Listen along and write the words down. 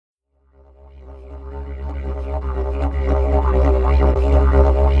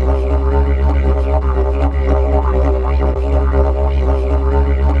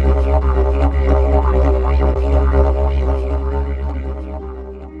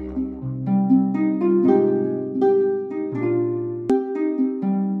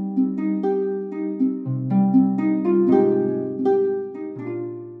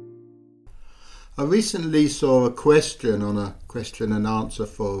recently saw a question on a question and answer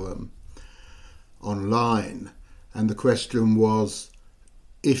forum online, and the question was,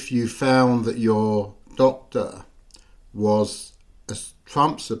 if you found that your doctor was a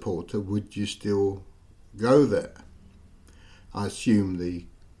Trump supporter, would you still go there? I assume the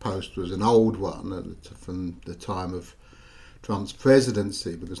post was an old one from the time of Trump's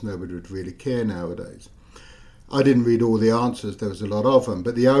presidency, because nobody would really care nowadays. I didn't read all the answers, there was a lot of them,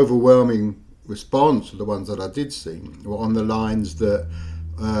 but the overwhelming response, the ones that I did see, were on the lines that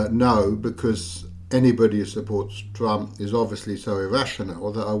no, because anybody who supports Trump is obviously so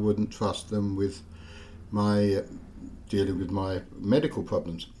irrational that I wouldn't trust them with my dealing with my medical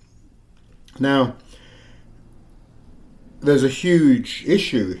problems. Now, there's a huge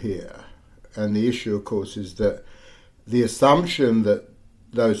issue here, and the issue, of course, is that the assumption that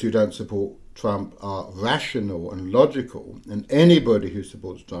those who don't support Trump are rational and logical, and anybody who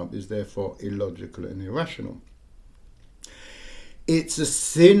supports Trump is therefore illogical and irrational. It's a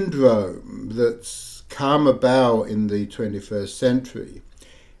syndrome that's come about in the 21st century.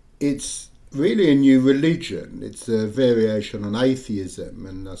 It's really a new religion. It's a variation on atheism,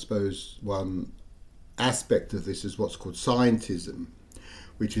 and I suppose one aspect of this is what's called Scientism,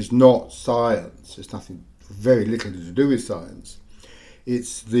 which is not science. It's nothing, very little to do with science.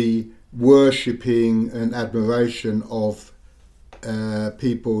 It's the worshipping and admiration of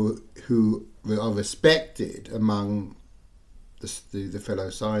people who are respected among the fellow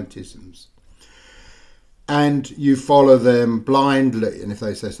scientists. And you follow them blindly, and if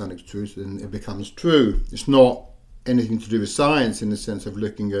they say something's true, then it becomes true. It's not anything to do with science in the sense of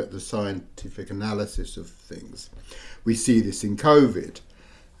looking at the scientific analysis of things. We see this in COVID.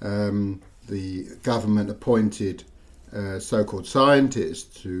 The government appointed so-called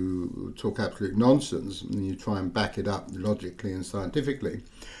scientists who talk absolute nonsense, and you try and back it up logically and scientifically,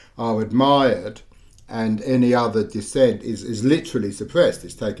 are admired, and any other dissent is literally suppressed.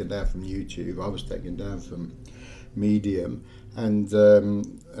 It's taken down from YouTube. I was taken down from Medium,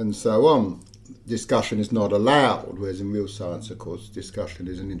 and so on. Discussion is not allowed, whereas in real science, of course, discussion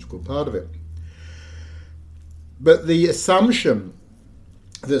is an integral part of it. But the assumption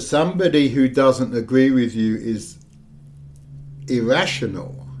that somebody who doesn't agree with you is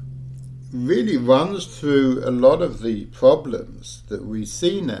irrational really runs through a lot of the problems that we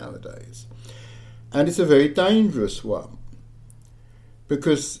see nowadays. And it's a very dangerous one.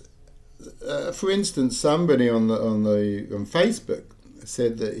 Because, for instance, somebody on Facebook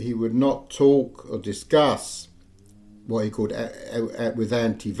said that he would not talk or discuss what he called with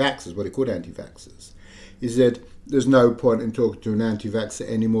anti-vaxxers, what he called anti-vaxxers. He said there's no point in talking to an anti-vaxxer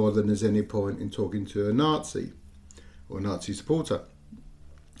any more than there's any point in talking to a Nazi or a Nazi supporter.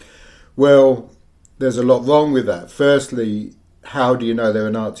 Well, there's a lot wrong with that. Firstly, how do you know they're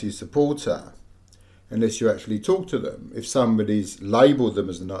a Nazi supporter unless you actually talk to them? If somebody's labelled them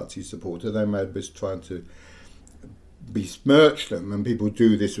as a Nazi supporter, they may be trying to besmirch them, and people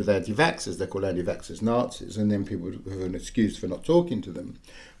do this with anti-vaxxers. They're called anti-vaxxers Nazis, and then people have an excuse for not talking to them,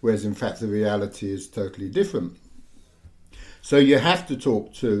 whereas in fact the reality is totally different. So you have to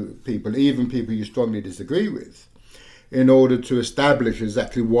talk to people, even people you strongly disagree with, in order to establish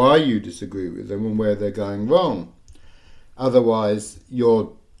exactly why you disagree with them and where they're going wrong. Otherwise,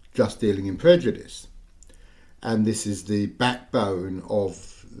 you're just dealing in prejudice. And this is the backbone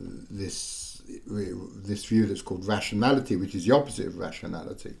of this view that's called rationality, which is the opposite of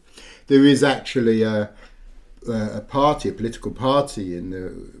rationality. There is actually a political party in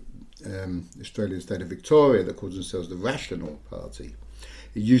the Australian state of Victoria that calls themselves the Rational Party.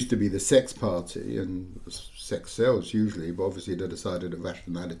 It used to be the Sex Party, and sex sells usually, but obviously they decided that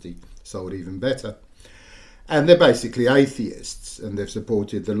rationality sold even better. And they're basically atheists, and they've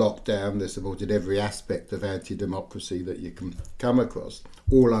supported the lockdown, they've supported every aspect of anti-democracy that you can come across,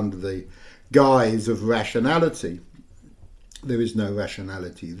 all under the guise of rationality. There is no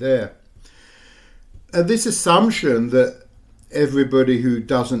rationality there. And this assumption that everybody who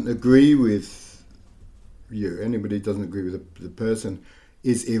doesn't agree with you, anybody who doesn't agree with the person,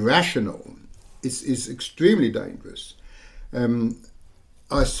 is irrational is extremely dangerous.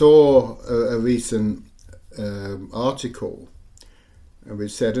 I saw a recent article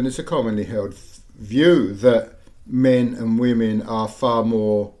which said, and it's a commonly held view, that men and women are far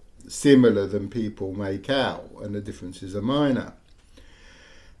more similar than people make out, and the differences are minor.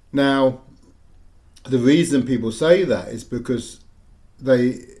 Now, the reason people say that is because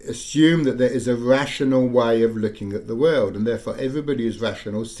they assume that there is a rational way of looking at the world, and therefore everybody who's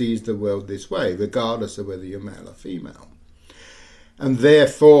rational sees the world this way, regardless of whether you're male or female. And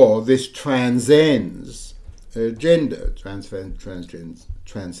therefore this transcends gender, transcends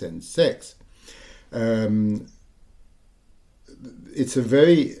sex. It's a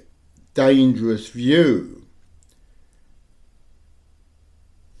very dangerous view.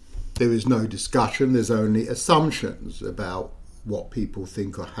 There is no discussion, there's only assumptions about what people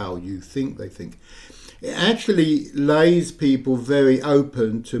think or how you think they think. It actually lays people very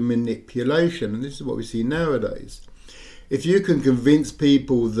open to manipulation, and this is what we see nowadays. If you can convince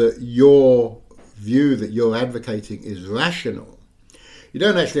people that your view that you're advocating is rational, you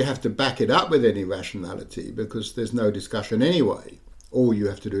don't actually have to back it up with any rationality, because there's no discussion anyway. All you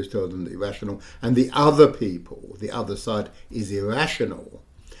have to do is tell them that you're rational, and the other people, the other side, is irrational,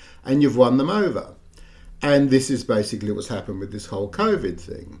 and you've won them over. And this is basically what's happened with this whole COVID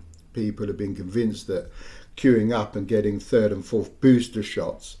thing. People have been convinced that queuing up and getting third and fourth booster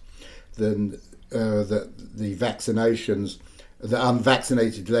shots, then that the vaccinations, the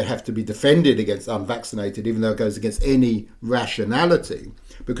unvaccinated, they have to be defended against unvaccinated, even though it goes against any rationality,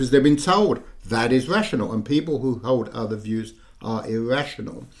 because they've been told that is rational, and people who hold other views are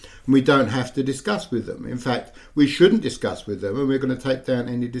irrational. And we don't have to discuss with them. In fact, we shouldn't discuss with them, and we're going to take down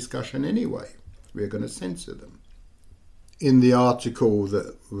any discussion anyway. We're going to censor them. In the article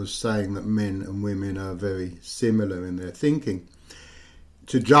that was saying that men and women are very similar in their thinking,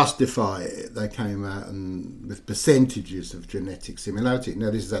 to justify it, they came out and with percentages of genetic similarity. Now,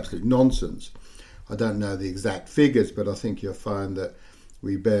 this is absolute nonsense. I don't know the exact figures, but I think you'll find that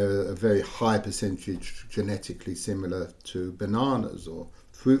we bear a very high percentage genetically similar to bananas or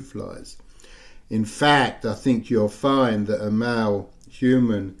fruit flies. In fact, I think you'll find that a male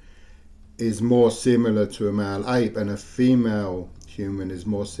human is more similar to a male ape, and a female human is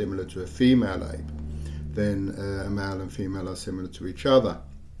more similar to a female ape than a male and female are similar to each other.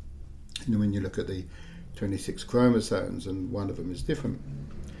 You know, when you look at the 26 chromosomes, and one of them is different.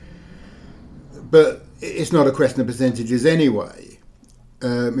 But it's not a question of percentages anyway.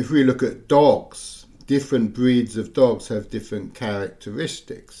 If we look at dogs, different breeds of dogs have different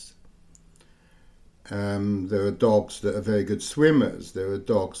characteristics. There are dogs that are very good swimmers. There are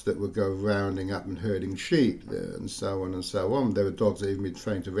dogs that will go rounding up and herding sheep, and so on and so on. There are dogs that have even been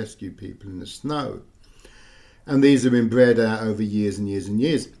trained to rescue people in the snow. And these have been bred out over years and years and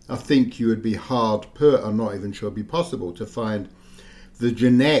years. I think you would be hard put, I'm not even sure it would be possible, to find the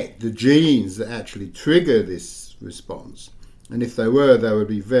genes that actually trigger this response. And if there were, there would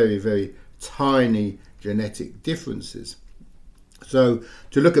be very, very tiny genetic differences. So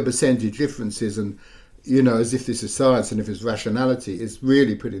to look at percentage differences and, you know, as if this is science and if it's rationality, is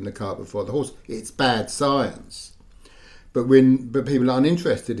really putting the cart before the horse. It's bad science. But people aren't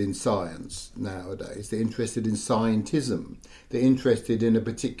interested in science nowadays. They're interested in scientism. They're interested in a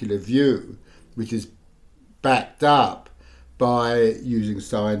particular view, which is backed up by using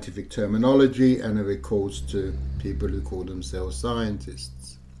scientific terminology and a recourse to people who call themselves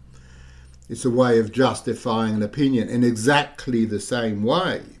scientists. It's a way of justifying an opinion in exactly the same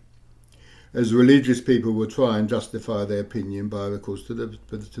way as religious people will try and justify their opinion by recourse to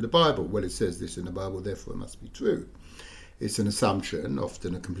the Bible. Well, it says this in the Bible, therefore it must be true. It's an assumption,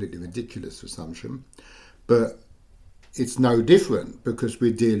 often a completely ridiculous assumption, but it's no different because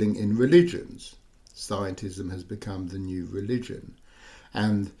we're dealing in religions. Scientism has become the new religion.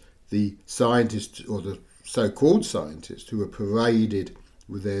 And the scientists, or the so-called scientists, who are paraded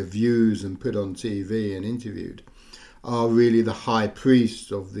with their views and put on TV and interviewed, are really the high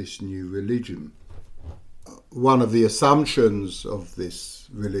priests of this new religion. One of the assumptions of this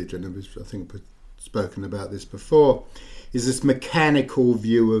religion, and I think we've spoken about this before, is this mechanical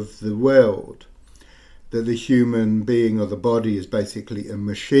view of the world, that the human being or the body is basically a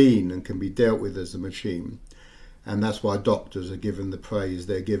machine and can be dealt with as a machine. And that's why doctors are given the praise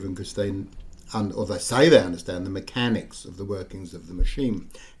they're given, because they say they understand the mechanics of the workings of the machine.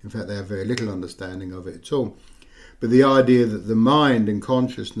 In fact, they have very little understanding of it at all. But the idea that the mind and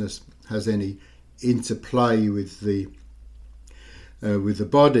consciousness has any interplay with the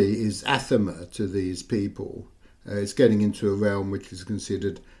body is anathema to these people. It's getting into a realm which is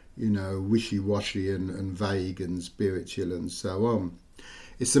considered, wishy-washy and vague and spiritual and so on.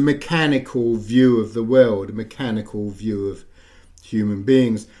 It's a mechanical view of the world, a mechanical view of human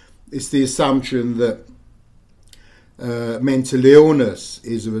beings. It's the assumption that mental illness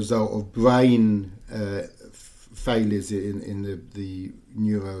is a result of brain failures in the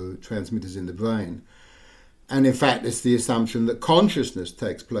neurotransmitters in the brain. And in fact, it's the assumption that consciousness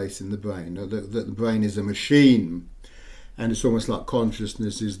takes place in the brain, or that the brain is a machine. And it's almost like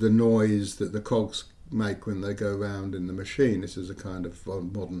consciousness is the noise that the cogs make when they go round in the machine. This is a kind of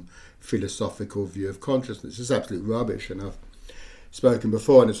modern philosophical view of consciousness. It's absolute rubbish, and I've spoken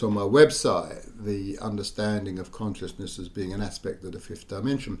before, and it's on my website, the understanding of consciousness as being an aspect of the fifth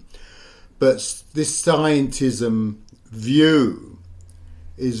dimension. But this scientism view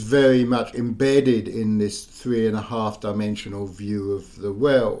is very much embedded in this 3.5-dimensional view of the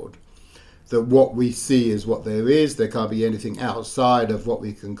world, that what we see is what there is. There can't be anything outside of what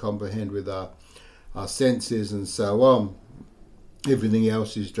we can comprehend with our senses and so on. Everything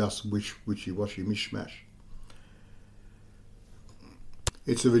else is just wishy-washy mishmash.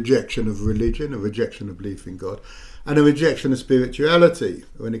 It's a rejection of religion, a rejection of belief in God, and a rejection of spirituality,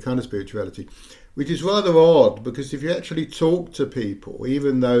 or any kind of spirituality, which is rather odd, because if you actually talk to people,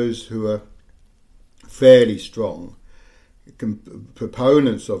 even those who are fairly strong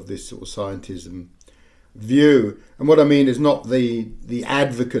proponents of this sort of scientism view, and what I mean is not the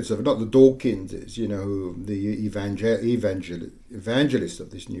advocates of it, not the Dawkinses, the evangelists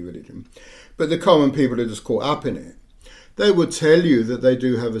of this new religion, but the common people who are just caught up in it. They would tell you that they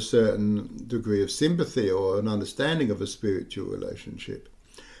do have a certain degree of sympathy or an understanding of a spiritual relationship.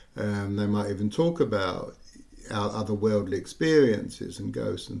 They might even talk about our otherworldly experiences and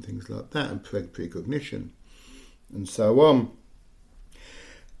ghosts and things like that, and precognition and so on.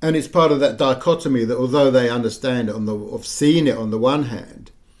 And it's part of that dichotomy that although they understand it have seen it on the one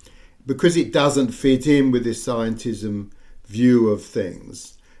hand, because it doesn't fit in with this scientism view of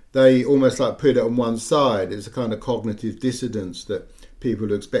things, they almost like put it on one side. It's a kind of cognitive dissonance that people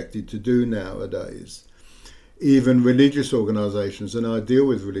are expected to do nowadays. Even religious organisations, and I deal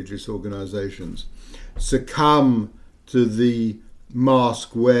with religious organisations, succumb to the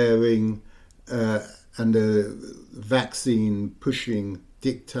mask-wearing and the vaccine-pushing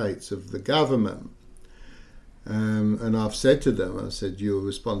dictates of the government. And I've said to them, you're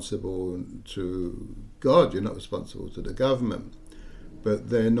responsible to God, you're not responsible to the government.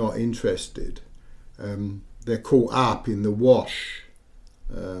 But they're not interested. They're caught up in the wash,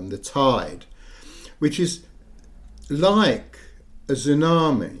 the tide, which is like a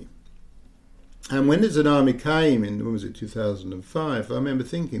tsunami. And when the tsunami came in, 2005, I remember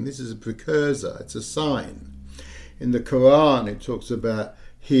thinking, this is a precursor, it's a sign. In the Quran, it talks about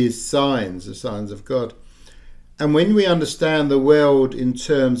his signs, the signs of God. And when we understand the world in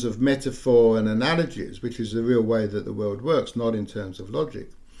terms of metaphor and analogies, which is the real way that the world works, not in terms of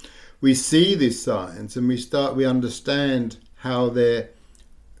logic, we see these signs and we understand how they're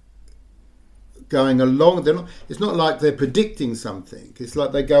going along. It's not like they're predicting something. It's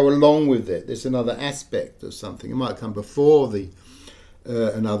like they go along with it. There's another aspect of something. It might come before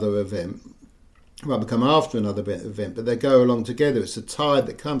another event. It might come after another event, but they go along together. It's a tide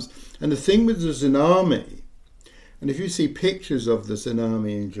that comes. And the thing with the tsunami, and if you see pictures of the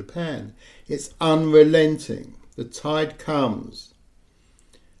tsunami in Japan, it's unrelenting. The tide comes.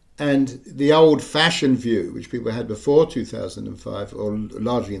 And the old-fashioned view, which people had before 2005, or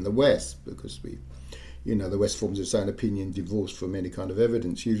largely in the West, because the West forms its own opinion divorced from any kind of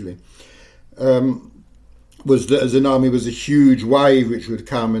evidence usually, was that a tsunami was a huge wave which would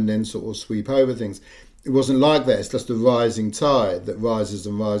come and then sort of sweep over things. It wasn't like that. It's just a rising tide that rises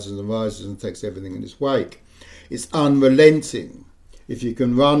and rises and rises and takes everything in its wake. It's unrelenting. If you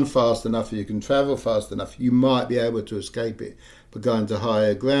can run fast enough, or you can travel fast enough, you might be able to escape it by going to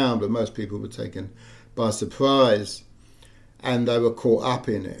higher ground, but most people were taken by surprise and they were caught up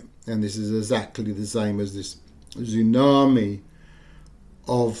in it. And this is exactly the same as this tsunami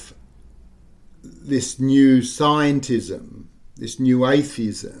of this new scientism, this new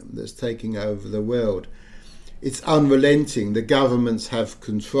atheism that's taking over the world. It's unrelenting. The governments have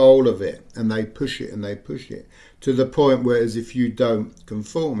control of it, and they push it and they push it to the point where, as if you don't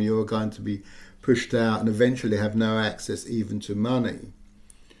conform, you're going to be pushed out and eventually have no access even to money.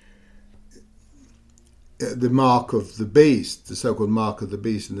 The mark of the beast, the so-called mark of the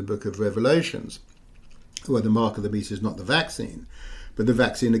beast in the book of Revelations, where the mark of the beast is not the vaccine, but the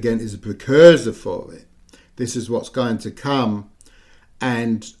vaccine again is a precursor for it. This is what's going to come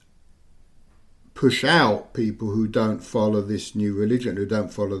and push out people who don't follow this new religion, who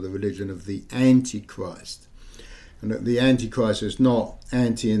don't follow the religion of the Antichrist. And the Antichrist is not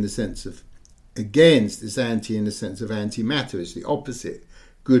anti in the sense of against, it's anti in the sense of antimatter. It's the opposite.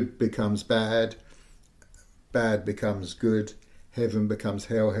 Good becomes bad, bad becomes good, heaven becomes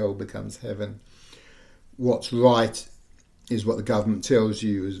hell, hell becomes heaven. What's right is what the government tells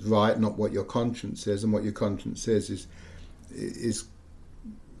you is right, not what your conscience says, and what your conscience says is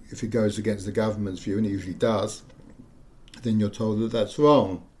if it goes against the government's view, and it usually does, then you're told that that's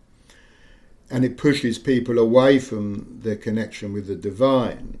wrong. And it pushes people away from their connection with the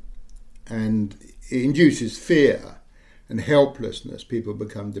divine, and it induces fear and helplessness. People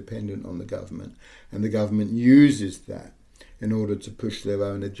become dependent on the government, and the government uses that in order to push their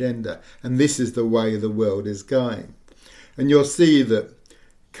own agenda. And this is the way the world is going. And you'll see that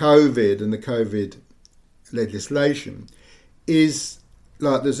COVID and the COVID legislation is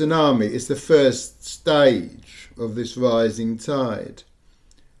like the tsunami. It's the first stage of this rising tide,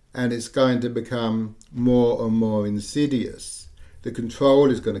 and it's going to become more and more insidious. The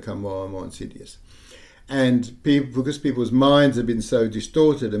control is going to become more and more insidious. And because people's minds have been so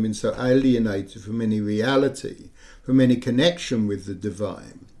distorted and been so alienated from any reality, from any connection with the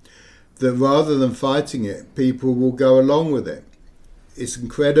divine, that rather than fighting it, people will go along with it. It's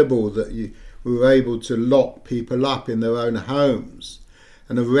incredible that we were able to lock people up in their own homes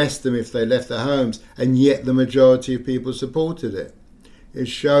and arrest them if they left their homes, and yet the majority of people supported it. It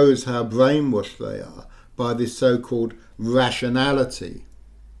shows how brainwashed they are by this so-called rationality.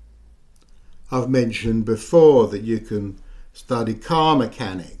 I've mentioned before that you can study car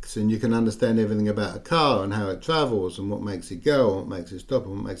mechanics and you can understand everything about a car and how it travels and what makes it go and what makes it stop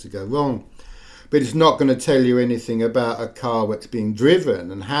and what makes it go wrong. But it's not going to tell you anything about a car that's being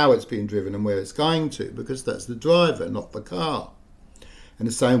driven and how it's being driven and where it's going to, because that's the driver, not the car. In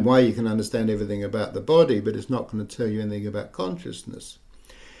the same way, you can understand everything about the body, but it's not going to tell you anything about consciousness.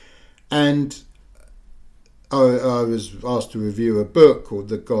 And I was asked to review a book called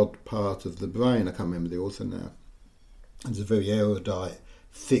The God Part of the Brain. I can't remember the author now. It's a very erudite,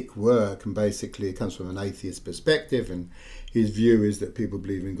 thick work, and basically it comes from an atheist perspective, and his view is that people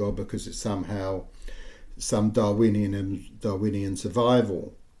believe in God because it's somehow some Darwinian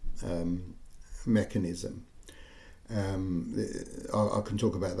survival mechanism. I can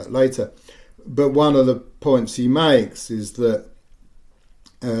talk about that later. But one of the points he makes is that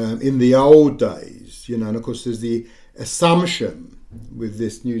in the old days, and of course there's the assumption with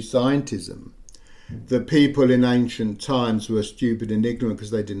this new scientism that people in ancient times were stupid and ignorant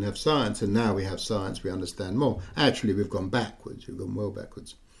because they didn't have science, and now we have science, we understand more. Actually, we've gone backwards, we've gone well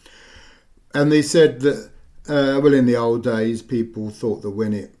backwards. And they said that, in the old days, people thought that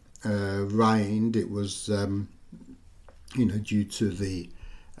when it rained, it was, due to the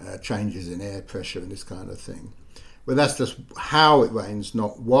changes in air pressure and this kind of thing. Well, that's just how it rains,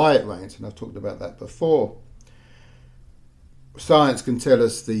 not why it rains, and I've talked about that before. Science can tell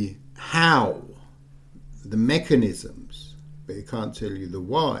us the how, the mechanisms, but it can't tell you the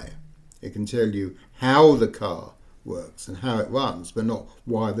why. It can tell you how the car works and how it runs, but not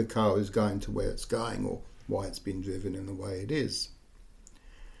why the car is going to where it's going or why it's been driven in the way it is.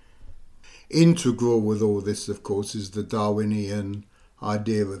 Integral with all this, of course, is the Darwinian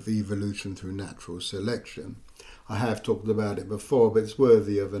idea of evolution through natural selection. I have talked about it before, but it's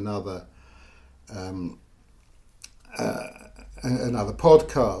worthy of another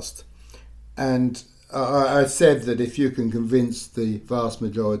podcast. And I said that if you can convince the vast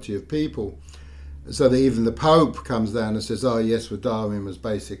majority of people, so that even the Pope comes down and says, oh yes, well, Darwin was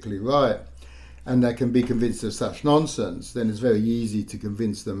basically right, and they can be convinced of such nonsense, then it's very easy to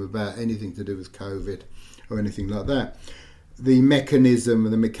convince them about anything to do with COVID or anything like that. The mechanism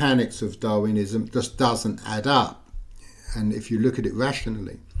and the mechanics of Darwinism just doesn't add up. And if you look at it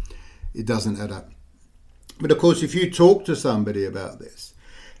rationally, it doesn't add up. But of course, if you talk to somebody about this,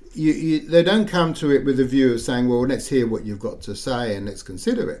 they don't come to it with a view of saying, well, let's hear what you've got to say and let's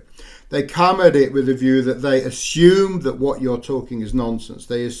consider it. They come at it with a view that they assume that what you're talking is nonsense.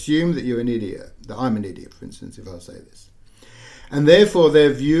 They assume that you're an idiot, that I'm an idiot, for instance, if I say this. And therefore,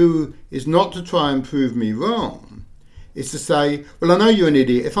 their view is not to try and prove me wrong. It's to say, well, I know you're an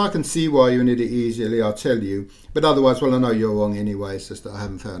idiot. If I can see why you're an idiot easily, I'll tell you. But otherwise, well, I know you're wrong anyway. It's just that I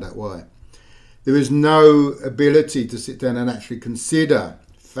haven't found out why. There is no ability to sit down and actually consider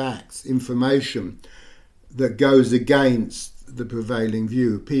facts, information that goes against the prevailing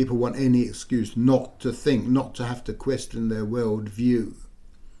view. People want any excuse not to think, not to have to question their world view.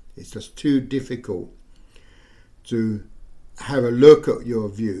 It's just too difficult to have a look at your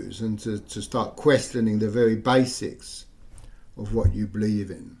views and to start questioning the very basics of what you believe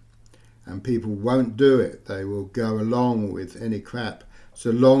in. And people won't do it. They will go along with any crap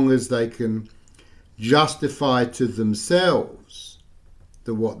so long as they can justify to themselves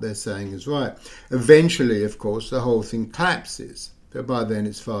that what they're saying is right. Eventually, of course, the whole thing collapses, but by then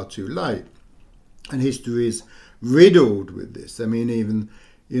it's far too late. And history is riddled with this. I mean, even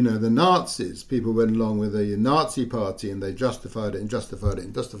the Nazis, people went along with the Nazi party and they justified it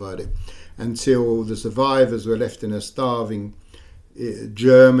until the survivors were left in a starving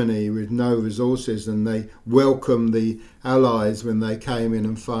Germany with no resources, and they welcomed the Allies when they came in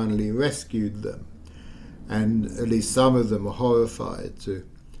and finally rescued them. And at least some of them were horrified to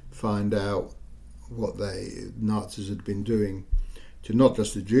find out what Nazis had been doing to not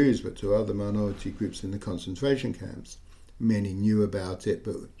just the Jews but to other minority groups in the concentration camps. Many knew about it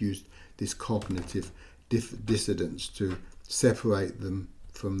but used this cognitive dissidence to separate them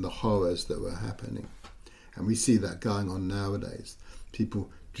from the horrors that were happening. And we see that going on nowadays. People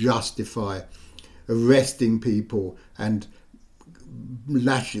justify arresting people and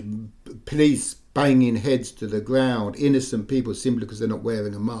police banging heads to the ground, innocent people, simply because they're not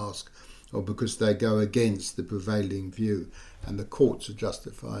wearing a mask or because they go against the prevailing view. And the courts are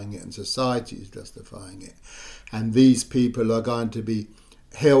justifying it and society is justifying it. And these people are going to be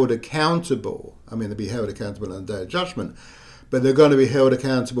held accountable. I mean, they'll be held accountable on the Day of Judgment, but they're going to be held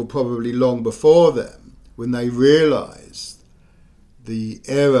accountable probably long before them when they realise the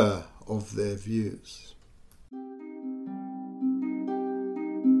error of their views.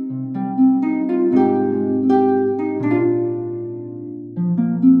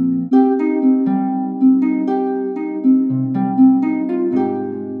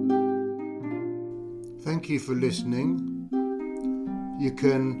 Thank you for listening. You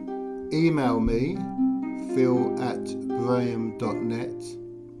can email me, phil@braham.net.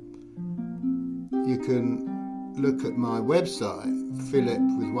 You can look at my website,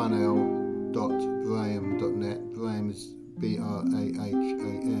 philip.braham.net. Braham is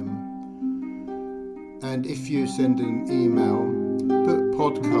Braham. And if you send an email, put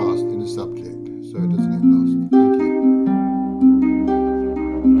podcast in the subject so it doesn't get lost. Thank you.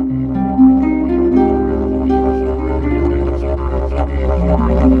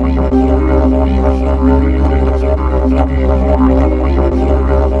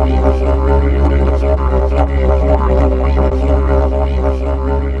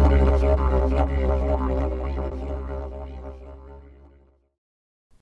 Thank you.